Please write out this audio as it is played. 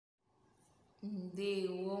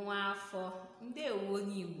Ndewo nwafọ, ndewo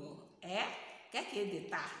onye Igbo. Ka ede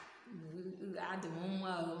taa adị m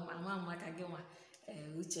mma ama ka gị nwa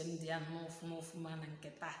uche m dị ya nnọọ ọfụma na nke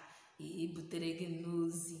taa ebutere gị nnọọ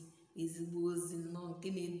ozi, ezigbo ozi nnọọ nke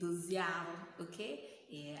na-edozi ahụ. Oke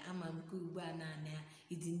ama m nke ugbu a naanị ya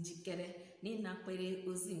ịdị njikere n'ịnakwere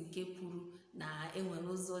ozi nke kwuru na enwere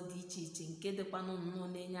ụzọ dị iche iche nke dịkwanụ nnọọ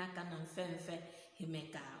na-enye aka na mfe eme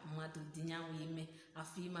ka mmadụ dinyanwe ime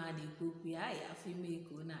afọ ime a na-ekwu okwu ya afọ ime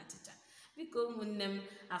ka ọ na-achịcha. Biko ụmụnne m,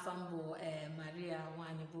 afa mbụ Maria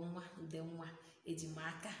nwanyị bụ nwa ude nwa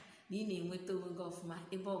ejimaka na ị na-enweta onwe gị ọfụma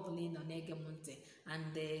ebe ọbụla ị nọ na-ege m ntị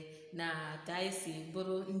and na ka anyị si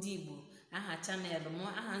bụrụ ndị Igbo. Aha chanel m,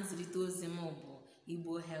 aha nzirịta ozi m bụ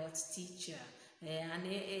Igbo Health Teacher.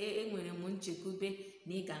 Enwere m nchekwube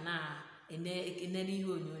na ị ga na-enere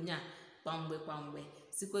ihe onyonyo a kwamgbe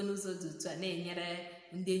sikwe n'ụzọ dị otu a na-enyere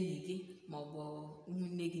ndị enyi gị maọbụ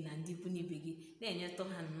ụmụnne gị na ndị ikwu na ibe gị, na-enyetụ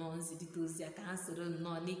ha nnọọ nzirịta ozi a ka ha soro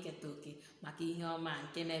nnọọ n'iketa oke maka ihe ọma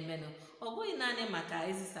nke na-emenụ. Ọ bụghị naanị maka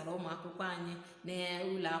ezisara ụmụ akwụkwọ anyị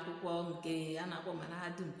n'ụlọ akwụkwọ nke a na-akpọ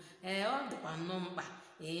mahadum. Ọ dịkwa nnọọ mkpa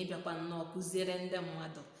ịbịakwa nnọọ kụziere ndị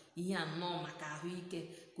mmadụ ihe a nnọọ maka ahụike,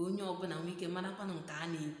 ka onye ọbụla nwee ike marakwanụ nke a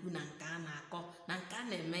na-ekwu na nke a na-akọ na nke a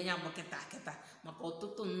na-eme ya bụ kịta maka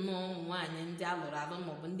ọtụtụ nnọọ ụmụ nwaanyị ndị alụrụ alụ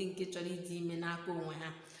maọbụ ndị nke chọrọ ịdị ime n'aka onwe ha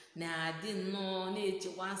na-adị nnọọ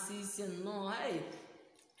na-echekwasị isi nnọọ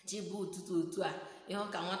chi bụ ụtụtụ otu a ịhụ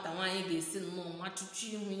ka nwata nwaanyị ga-esi nnọọ nwachụchu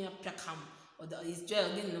ihu ya pịakam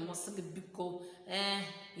ọgịnị masị gị biko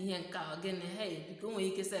ihe nke ọgịnị biko nwere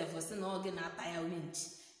ike sefụ sị na ọ gị na-ata ya winchi.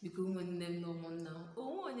 Biko ụmụnne m na ụmụnna m,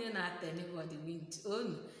 onwe onye na-ata anybody winch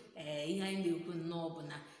onu. Ihe anyị na-ekwu nnọọ bụ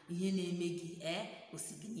na ihe na-eme gị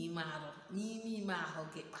osi gị n'ime ahụ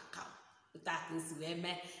gị kpakam taa ka o si wee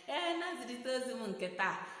mee. Na nzirịta ozi m nke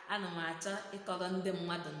taa, ana m achọ ịkọrọ ndị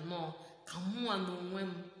mmadụ nnọọ ka mụnwa na onwe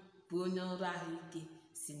m bụ onye ọrụ ahụike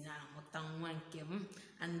si na-amụta nwa nke m.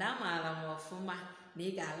 And amaara m ọfụma na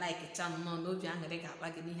ị ga-alaịkịcha nnọọ n'obi aṅụrị ga-akpa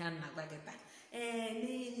gị n'ihe a na-agwa gị taa.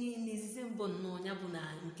 N'izizi mbụ nnọọ ya bụ na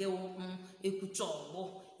nke ekwucha ọgbọ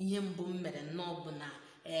ihe mbụ m mere nnọọ bụ na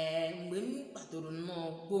mgbe m kpadoro nnọọ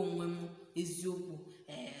gwa onwe m eziokwu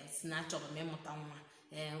si na achọrọ m ịmụta nwa,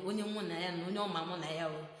 onye mụ na ya na onye ọma mụ na ya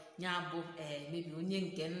ya bụ mebi onye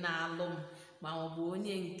nke nna alụ m ma ọ bụ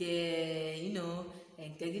onye nke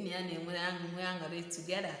nke gị na ya na-enwe aṅụrị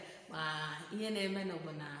tugeda. Ma ihe na-eme na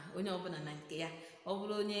bụ na onye ọbụla na nke ya, ọ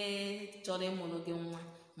bụrụ onye chọrọ ịmụrụ gị nwa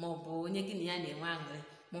maọbụ onye gị na ya na-enwe aṅụrị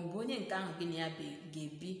maọbụ onye nke ahụ gị na ya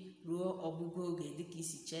ga-ebi ruo ọgwụgwụ oge dịka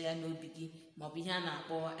isi chee ya n'obi gị, maọbụ ihe a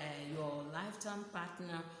na-akpọ your lifetime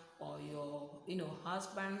partner or your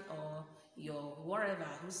husband or your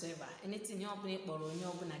whatever whosoever anything ọbụla ịkpọrọ onye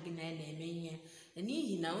ọbụla gị na ya na-eme ihe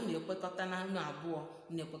n'ihi na unu ekwekọta na unu abụọ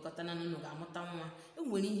unu ekwekọta na unu ga-amụta nwa.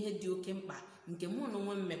 Enwere ihe dị oke mkpa nke mụ na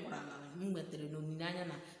onwe m mekwara na m nwetara n'olileanya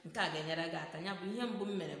na nke a ga-enyere gị aka. Ya bụ ihe mbụ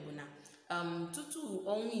m mere bụ na tutu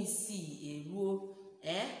ọnwa isii eruo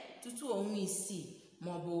tutu ọnwa isii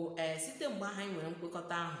maọbụ site mgbe ahụ anyị nwere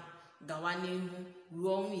nkwekọta ahụ gawa n'ihu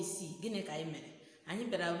ruo ọnwa isii, gịnị ka anyị mere? Anyị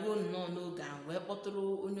bịara ruo nnọọ n'oge ahụ wee kpọtụrụ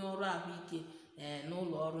onye ọrụ ahụike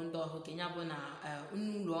n'ụlọ ọrụ ndị ọhụike, ya bụ na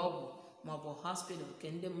ụlọ ọgwụ maọbụ hospital nke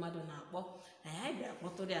ndị mmadụ na-akpọ. Anyị bịara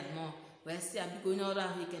kpọtụrụ ya nnọọ wee sị ya biko onye ọrụ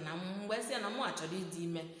ahụike na mgbe sị ya na mụ achọrọ ịdị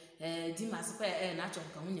ime di m asịkwa ya na achọrọ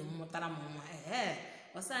ka nwunye m mụtara m nwa.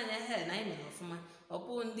 Ọsọ anya na anyị mere ọfụma. Ọ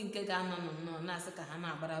bụghị ndị nke ga-anọ nnọọ na-asị ka ha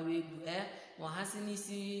na-agbarawa egwu ma ha si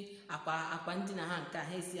n'isi akwa ndina ha nke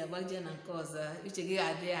ha esi agbaje na nke ọzọ uche gị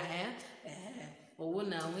ga-adị ya owu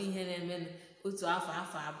na onwe ihe na-emenụ otu afọ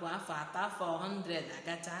abụọ afọ atọ afọ 100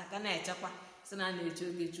 agacha ka na-echekwa sị na na-eche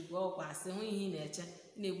oge chukwu ọkwa asị nwe ihe ị na-eche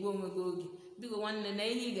na-egbu onwe gị oge. Biko nwanne na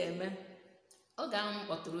ihe ị ga-eme, oge ahụ m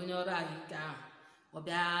kpọtụrụ onye ọrụ ahụike ahụ ọ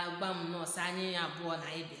bịa gwa m nọọsụ anyị abụọ na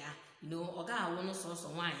anyị bịa ọ ga-awụ n'ụsọsọ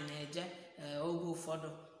nwaanyị na-eje oge ụfọdụ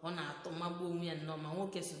ọ na-atụ magbuo onwe ya nnọọ ma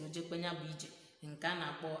nwoke soro jekpenya bụ ije nke a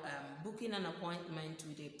na-akpọ booking an appointment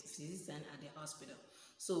with a physician at the hospital.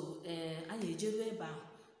 So anyị ejeruo ebe ahụ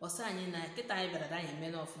ọsọ anyị na kịta anyị bịara anyị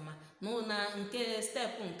emela ọfụma na nke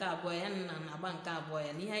steepụ nke abụọ ya na-agba nke abụọ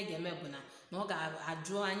ya na ihe anyị ga-eme bụ na ọ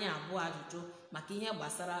ga-ajụ anyị abụọ ajụjụ maka ihe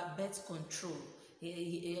gbasara birth control.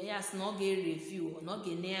 Ya sị na ọ ga-ereviu na ọ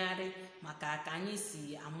ga-enegharị maka ka anyị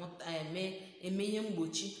si eme ihe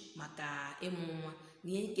mgbochi maka ịmụ nwa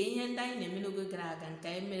nke ihe ndị anyị na-eme n'oge gara aga nke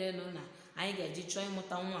anyị merenụ na anyị ga-eji chọọ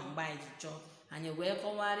ịmụta nwa mgbe anyị ji chọọ. Anyị wee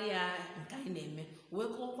kọwara ya nke anyị na-eme, wee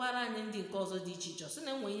kọwakwara anyị ndị nke ọzọ dị iche iche. Sị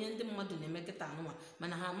na enwe ihe ndị mmadụ na-eme kịta anụnwa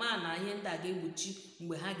mana ha maa na ihe ndị a ga-egbochi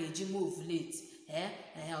mgbe ha ga-eji mee ovulate.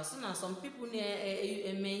 Ọsọ na some people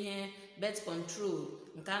na-eme ihe birth control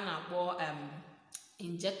nke a na-akpọ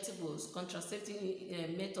injectables, contraceptive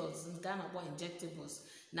methods nke a na-akpọ injectables,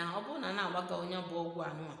 na ọ bụrụ na na-agbaga onye bụ ọgwụ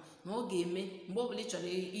anụnwa na ọ ga-eme mgbe ọbụla ị chọrọ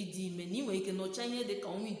ịdị ime na ị nwere ike nọcha ihe dị ka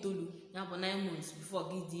ọnwa itoolu ya bụ 9 months before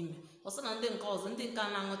gị dị ime. Ọsọ na ndị nke ọzọ, ndị nke a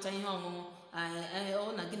na-aṅụcha ihe ọṅụṅụ ọ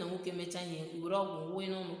na gị na nwoke mechaa ihe were ọgwụ wee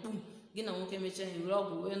n'ọnụ kpum, gị na nwoke mechaa ihe were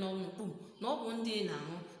ọgwụ wee n'ọnụ kpum, na ọgwụ ndị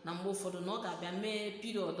na-aṅụ na mgbe ụfọdụ na ọ ga-abịa mee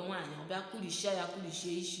period nwaanyị ọbịa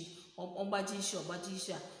kwurichie isi ọgbaji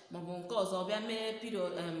isi a, maọbụ nke ọzọ ọbịa mee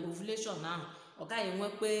period ovulation ahụ ọ gaghị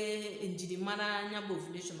enwekwa njirimara anya bụ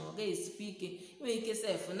ovulation, ọ gaghị esikwa ike, nwere ike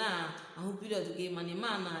sef na ahụ period gị mana ịma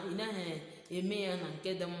na ị naghị eme ya na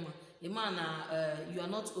nke dị mma, ịma na you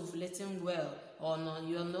are not ovulating well or no,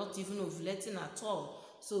 you are not even ovulating at all.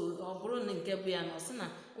 So ọ bụrụ na nke bụ ya na ọ sị na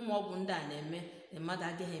ụmụ ọgwụ ndị a na-eme mmadụ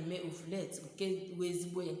agaghị eme ovulate nke wee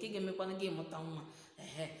ezigbo ya nke ga-emekwana gị ịmụta nwa.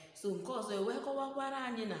 So nke ọzọ wee kọwakwara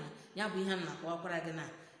anyị na ya bụ ihe m na-akọwakwara gị na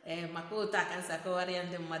maka otu a ka m si akọwara ya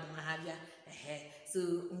ndị mmadụ ma ha bịa. So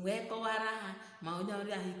wee kọwara ha ma onye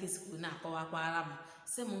ọrụ ahụike sikwu na-akọwakwara m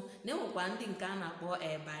sị m na enwekwa ndị nke a na-akpọ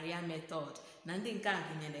barrier method, na ndị nke a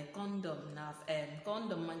gụnyere kọndọm na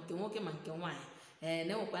kọndọm ma nke nwoke ma nke nwaanyị,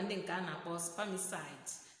 na-enwekwa ndị nke a na-akpọ spermicide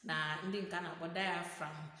na ndị nke a na-akpọ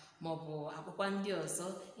diaphragm maọbụ akwụkwọ ndị ọzọ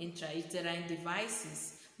intrauterine devices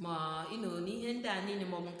ma n'ihe ndị a niile,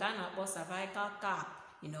 maọbụ nke a na-akpọ cervical cap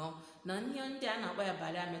na ihe ndị a na-akpọ ya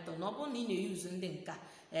barrier method. Na ọ bụrụ na ị na-eyuzu ndị nka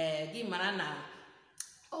gị mara na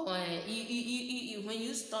when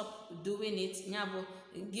you stop doing it, ya bụ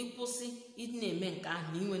gị kwụsị ịdị na-eme nke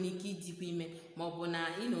ahụ na ị nwere ike ịdịkwa ime, maọbụ na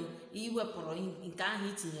iwepụrụ nke ahụ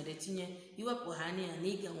itinye iwepụ ha anya ya na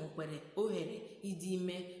ị ga-nwekwere ohere ịdị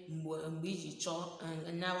ime mgbe iji chọọ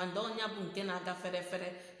nyawa ndị ọnya bụ nke na-aga ferefere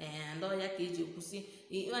ndị ọya ka eji kwụsị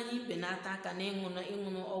anyị ibenata aka na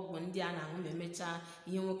ịṅụ ọgwụ ndị a na-aṅụ ma emechaa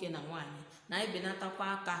ihe nwoke na nwaanyị, na ibenatakwa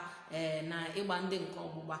aka na ịgba ndị nke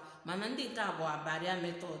ọgbụgba. Mana ndị nke a bụ barrier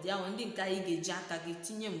method, ya ndị nke anyị ga-eji aka gị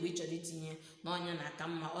tinye mgbe ị chọrọ itinye n'ọnya na aka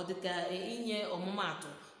mma. Ọ dịka inye ọmụmaatụ,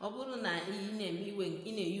 ọ bụrụ na ị na-eme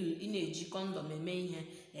ị na-eji kọndọm eme ihe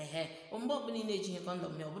mgbe ọbụla ị na-eji ihe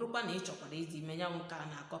kọndọm ya ọ bụrụkwa na ị chọkwara ịdị ime ya nke a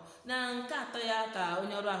na-akọ. Na nke atọ ya ka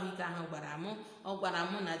onye ọrụ ahụike ahụ gwara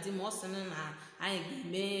mụ na di m, ọ sị na anyị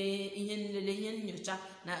ga-eme ihe nlele, ihe nnyocha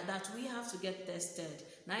na that we have to get tested,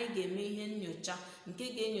 na anyị ga-eme ihe nnyocha nke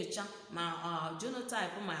ga-enyocha ma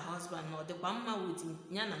genotype my husband na ọ dịkwa mma with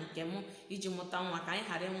ya na nke m iji mụta nwa, ka anyị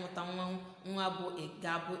ghara ịmụta nwa bụ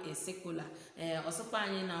ga-abụ esekula. Ọsọkwa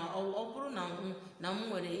anyị na ọ bụrụ na m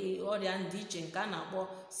nwere ọrịa ndị iche nke a na-akpọ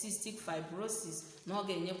cystic fibrosis, na ọ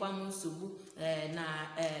ga-enyekwa m nsogbu na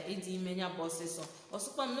ịdị ime ya bụ ọsịsọ.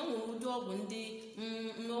 Ọsọkwa m na o nwere ụdị ọgwụ ndị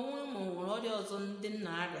n'onwe ma nwere ọrịa ọzọ ndị m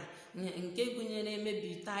na-arịa nke gụnyere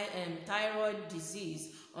maybe thyroid disease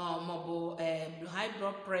maọbụ high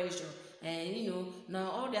blood pressure na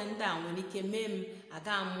ọrịa ndị a nwere ike mee m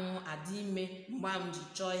aga m adị ime mgbe m ji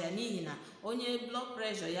chọọ ya, n'ihi na onye blood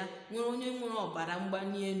pressure ya onye nwere ọbara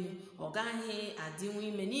mgbali elu ọ gaghị adịnwu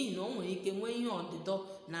ime, n'ihi na o nwere ike nwee ihe ọdịdọ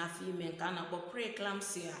n'afọ ime nke a na-akpọ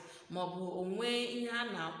preeclampsia, maọbụ onwe ihe a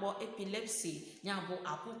na-akpọ epilepsy, ya bụ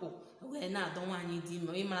akwụkwụ wee na-adọ nwaanyị dị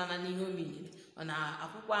ime. Ịmara na n'ihe o menyere na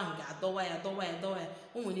akwụkwọ ahụ ga-adọwa ya,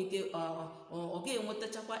 o nwere ike ọ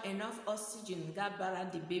ga-enwetachakwa enough oxygen ga-abara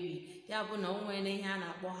the baby, ya bụ na o nwere ihe a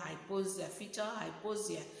na-akpọ hypoxia, fetal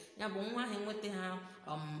hypoxia, ya bụ nwa ahụ enweta ha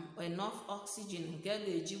enough oxygen nke a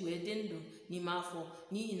ga-eji wee dị ndụ n'ime afọ,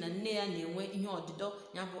 n'ihi na nne ya na-enwe ihe ọdịdọ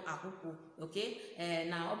ya bụ akwụkwụ.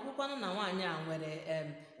 Na ọ bụrụkwanụ na nwaanyị a nwere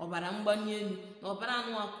ọbara mgbali elu na ọbara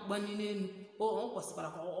anụ gbanyere elu, o kwesịkwara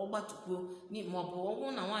ka ọ gbatukwuo, maọbụ ọ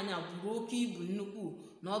bụrụ na nwaanyị a buru oke ibu nnukwu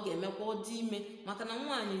na ọ ga-emekwa ọ dị ime, maka na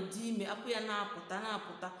nwaanyị dị ime afọ ya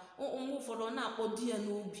na-apụta mgbe ụfọdụ ọ na-akpọ di ya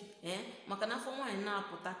n'obi maka na afọ nwaanyị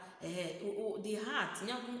na-apụta the heart,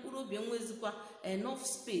 ya bụ mkpụrụ obi enwezikwa enough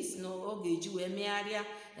space na ọ ga-eji wee megharịa,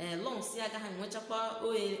 lungs ya agaghị enwechakwa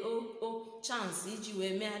chance iji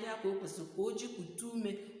wee megharịa ka o kwesịrị ka o ji kutuo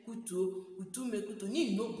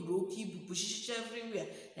n'ihi na o buru oke ibu pushicha everywhere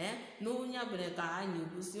na onye abụrụ ka a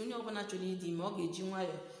na-egosi onye ọbụla chọrọ ịdị ime ọ ga-eji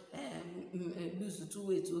nwayọọ luzutu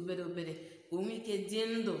wet obere ka o nwee ike dị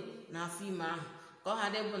ndụ n'afọ ime ahụ, ka ọ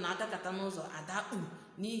ghara ịbụ na agakata n'ụzọ adakpu,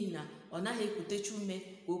 n'ihi na ọ naghị ekutecha ume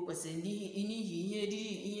ka o kwesịrị n'ihi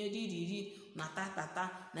ihe riri na tatata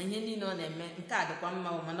na ihe niile ọ na-eme. Nke a dịkwa mma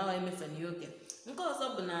mana ọ emefena ya oke. Nke ọzọ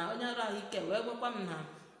bụ na onye ọrụ ahụike wee gwakwa m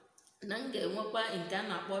na m ga-enwekwa nke a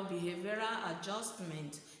na-akpọ behavioral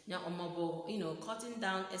adjustment, ya maọbụ cutting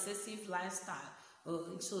down excessive lifestyle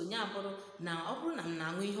so ya bụrụ na ọ bụrụ na m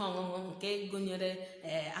na-aṅụ ihe ọṅụṅụ nke gụnyere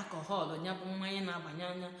alcohol, ya bụ mmanya na-abanye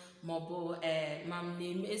anya, maọbụ ma m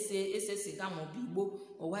na-ese siga maọbụ igbo,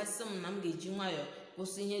 o wesị m na m ga-eji nwayọọ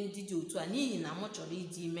kwụsị ihe ndị dị otu a n'ihi na m chọrọ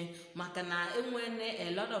ịdị ime, maka na enwere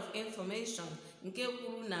a lot of information nke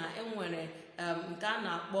kwuru na enwere nke a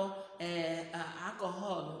na-akpọ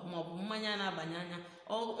alcohol maọbụ mmanya na-abanye anya,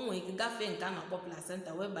 o nwere ike gafee nke a na-akpọ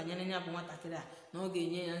placenta wee banyere ya bụ nwatakịrị a na ọ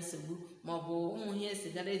ga-enye ya nsogbu, maọbụ ụmụ ihe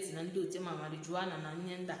sigareti na ndị otu ma marijuana na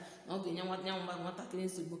ihe ndị a na ọ ga-enye nwatakịrị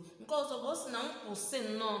nsogbu. Nke ọzọ bụ ọ sị na m kwụsị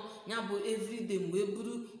nnọọ ya bụ everyday mgbe e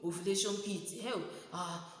buru ovulation kit,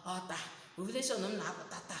 ọta ovulation m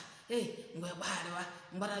na-apụta taa, mgbe gbagharịwa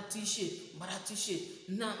mgbaratụ ishe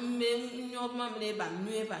na nye ọma mere ebe a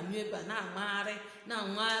nyụ ebe a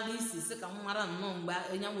na-amagharị isi sị ka m mara nnọọ mgbe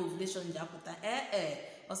enyanwụ ovulation ji apụta.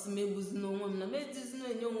 Ọsị m egbuzi n'onwe m na m eduzina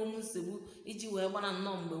enye onwe m nsogbu iji wee gbara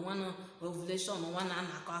nnọọ mgbe nwana ovulation nwa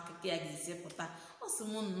na-anakọ akụkọ ya ga-esi pụta. Ọ sị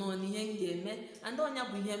m nnọọ na ihe m ga-eme and ọnya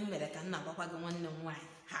bụ ihe m mere ka m na-agwakwa gị nwanne m nwaanyị,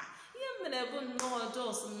 ihe m mere bụ nnọọ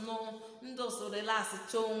ọjọọ, nnọọ ndị ọsọ relasị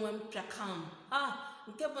chọọ onwe m pịakam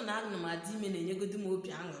nke bụ na ana m adị ime na-enyegodi m obi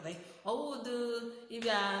aṅụrị, ọwụdụ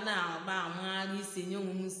ịbịa na-agba amagharị isi enye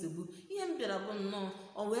onwe m nsogbu. Ihe m bịara bụ nnọọ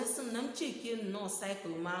ọ wee sị m na m chekie nnọọ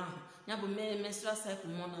saịkụl m ahụ, ya bụ menstrual cycle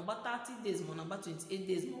ma ọ na-agba 30 days ma ọ na-agba 28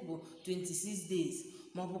 days maọbụ 26 days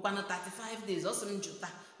maọbụkwa na 35 days. Ọ sị m jụta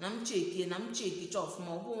na m chekicha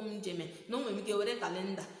ọfụma, ọ bụghị m jeme na o nwere ike were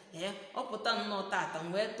kalenda ọ pụta nnọọ tata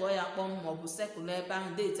m wee tụọ ya kpọm maọbụ sekụl ebe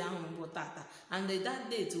ahụ deeti ahụ bụ tata, and that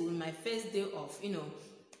date will my first day of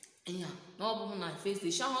ya na ọ bụghị na first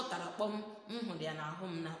day shahụ tara kpọm, m hụrụ ya n'ahụ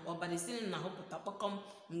m na ọbara isi m na-ahụpụta kpọkọm,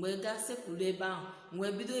 mgbe gaa sekụl ebe ahụ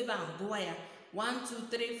wee bido ebe ahụ gụwa ya 1 2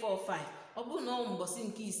 3 4 5. Ọ bụrụ na ọ mbọsị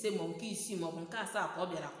nke ise ma nke isii maọbụ nke asaa ka ọ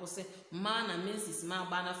bịara kwụsị mma na menses ma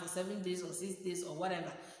agbana for 7 days or 6 days or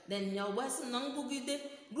whatever, then ya ọgbasị na ngụgide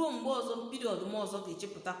ruo mgbe ọzọ period m ọzọ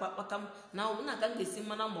ga-echepụta kpakpakam na ọ bụna ka m ga-esi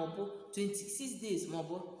mana maọbụ 26 days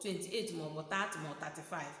maọbụ 28 maọbụ 30 ma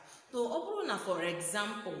 35. So ọ bụrụ na for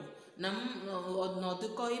example na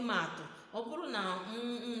n'ọdịkọ ime atụ, ọ bụrụ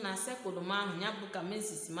na sekụl m ahụ ya bụ ka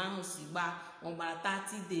menses m ahụ si gbaa ọ gbara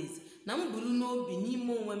 30 days, na m buru n'obi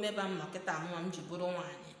n'ime onwe m ebe m nọkịta anụnwa m ji bụrụ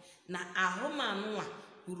nwaanyị na ahụ m anụnwa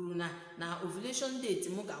kwuru na ovulation date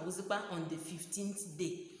m ga-awụzikwa on the 15th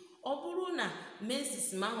day. Ọ bụrụ na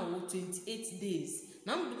menses m ahụ wụ 28 days,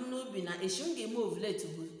 na m buru n'obi na echi m ga-eme ovulate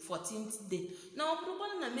bụ 14th day, na ọ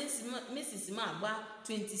bụrụkwana na menses m agba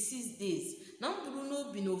 26 days, na m buru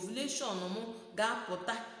n'obi na ovulation m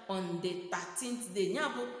ga-apụta on the 13th day, ya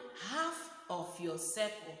bụ half of your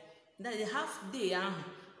cycle, that the half day ahụ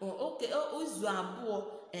izu abụọ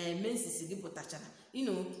menses gị pụtachara,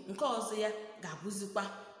 nke ọzọ ya ga-abụzikwa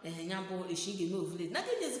ya bụ echi ga-eme ovulate. Na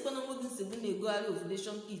ga-enyezikwa na onwe gị nsogbu na-egogharị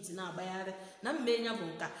ovulation kit na-agbagharị na mme ya bụ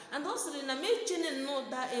nka, and ọ sịrị na mechene nnọọ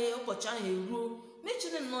ụbọchị ahụ eruo,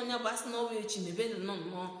 mechene nnọọ ya bụ asị na ọwa echi mebe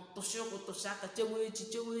nnọọ tụsị ụkwụ tụsị aka chewe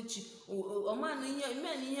echi ọmanụ ihe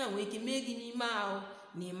a nwere ike mee gị n'ime ahụ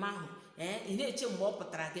ị na-eche mgbe ọ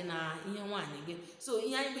pụtara gị na ihe nwaanyị gị. So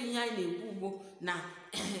ihe anyị na-ekwu ugbo na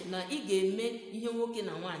ị ga-eme ihe nwoke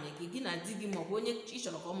na nwaanyị gị na di gị maọbụ onye ị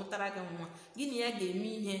chọrọ ka ọ mụtara gị nwa gị na ya ga-eme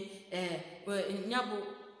ihe ya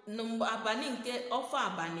bụ abalị nke ọfọ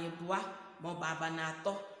abalị abụọ maọbụ abalị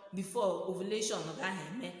atọ before ovulation ga-ahụ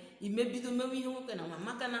eme imebido mewe ihe nwoke na nwa,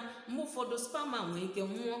 maka na mgbe ụfọdụ spama nwere ike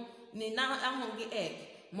nwụọ na-ahụ gị egg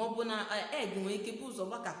maọbụ na egg nwere ike bụ ụzọ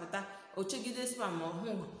gbakapụta ochegide spam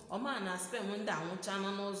ọhụụ ọma na spam ndị anwụchana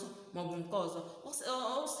n'ụzọ maọbụ nke ọzọ.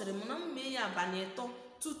 Ọ sịrị m na m mee ya abalị ịtọ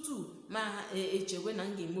tutu ma echewe na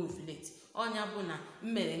m ga-eme ovulate. Ọnya bụ na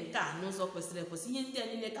m mere nke a n'ụzọ kwesịrị ekwesị. Ihe ndị a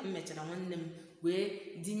niile ka m mechara nwanne m wee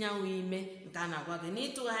dinyanwe ime nke a na-agwa gị na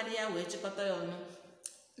ịtụgharị ya wee chịkọta ya ọnụ,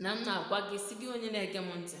 na m na-agwa gị si gị onye na-ege m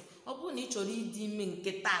ntị, ọ bụrụ na ị chọrọ ịdị ime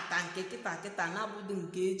nke tata nke kịta na-abụghị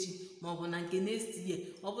nke echi maọbụ na nke next year,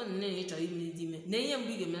 ọ bụrụ na ị chọrọ ime ịdị ime na ihe mbụ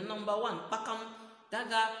ị ga-eme, nọmba 1 kpakam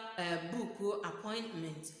gaga book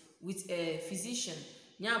appointment with a physician,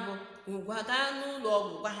 ya bụ gaa n'ụlọ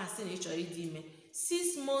ọgwụ gwa ha sị na ị chọrọ ịdị ime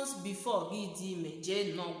 6 months before gị dị ime, jee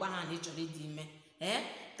nnọọ gwa ha na ị chọrọ ịdị ime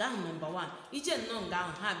ka ahụ nọmba 1. ije nnọọ nga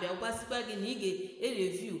ahụ ha bịa gwasịkwa gị na ị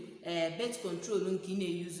ga-ereviu birth control nke ị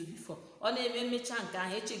na-eyuzu bifo. Ọ na-eme mmecha nke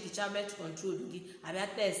ahụ echekicha birth control gị, abịa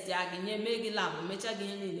test ya gị nye mee gị labụ mecha gị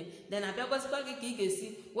ihe niile, then abịa gwasịkwa gị ka ị ga-esi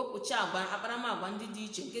wepụcha akparamagwa ndị dị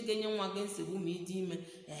iche nke ga-enye nwa gị nsogbu ma ịdị ime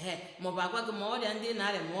maọbụ agwa gị ma ọrịa ndị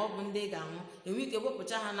na-arịa ma ọ bụ ndị ga-anwụ, enwe ike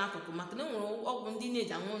wepụcha ha n'akụkụ, maka na enwere ọgwụ ndị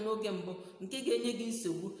na-eji anwụ n'oge mbụ nke ga-enye gị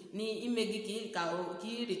nsogbu n'ime gị ka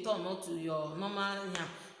ị return to your normal ya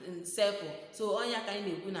sepụ. So ọnya ka anyị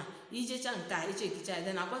na-ekwu na ijecha nke a echekicha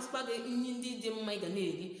ya na akwasịkwa gị nri ndị dị mma ị ga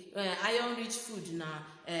na-eri, iron rich food na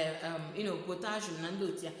potassium na ndị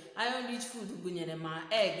otu ya. Iron rich food gụnyere ma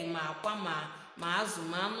egg ma akwa ma azụ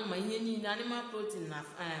ma anụ ma ihe niile, animal protein na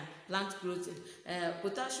plant protein.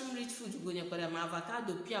 Potassium rich food gụnyekwara ma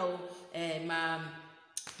avocado, piao,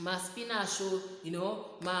 ma spinach,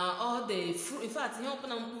 ma all the fruit, in fact ihe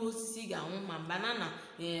ọbụla mkpụrụ osisi ga-anwụ, ma banana,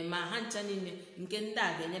 ma ha ncha niile, nke ndị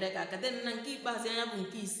a ga-enyere ka aka. Then na nke ikpeazụ anya bụ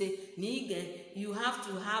nke ise, na you have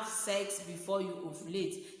to have sex before you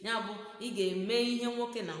ovulate. Ya bụ ị ga-eme ihe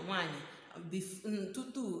nwoke na nwaanyị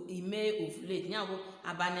tutu ime ovulate, ya bụ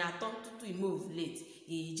abalị 3 tutu ime ovulate,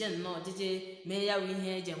 ije nnọọ jeje mee ya bụ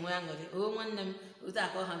ihe eji enwe aṅụrị. O nwanne m, otu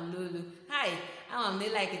aka ọha m n'olu. Hi, ama m na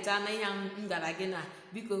ịlaikịcha na ihe m gwara gị na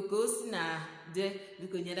biko ka o si na dị,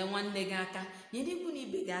 biko nyere nwanne gị aka, nyere ikwu na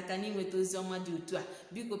ibe gị aka n'inweta ozi ọma dị otu a.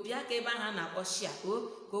 Biko pịa aka ebe ahụ a na-akpọ shia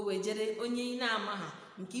ka o wee jere onye ị na-ama ha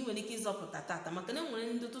nke ị nwere ike ịzọpụta tata, maka na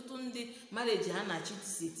enwere ndị ọtụtụ ndị mareji ha na-achọ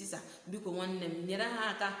itisa. Biko nwanne m, nyere ha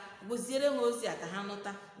aka, gboziere ha ozi a ka ha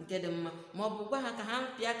nụta nke dị mma, ma ọ bụ gwa ha ka ha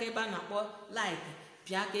pịa aka ebe a na-akpọ like,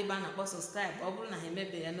 pịa aka ebe a na-akpọ subscribe ọ bụrụ na ha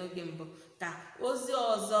emebeghị ya n'oge mbụ, ka ozi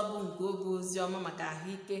ọzọ bụ nke oge ozi ọma maka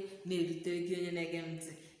ahụike na-erute gị onye na-ege m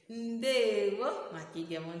ntị. Ndewo maka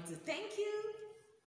ige m ntị. Thank you.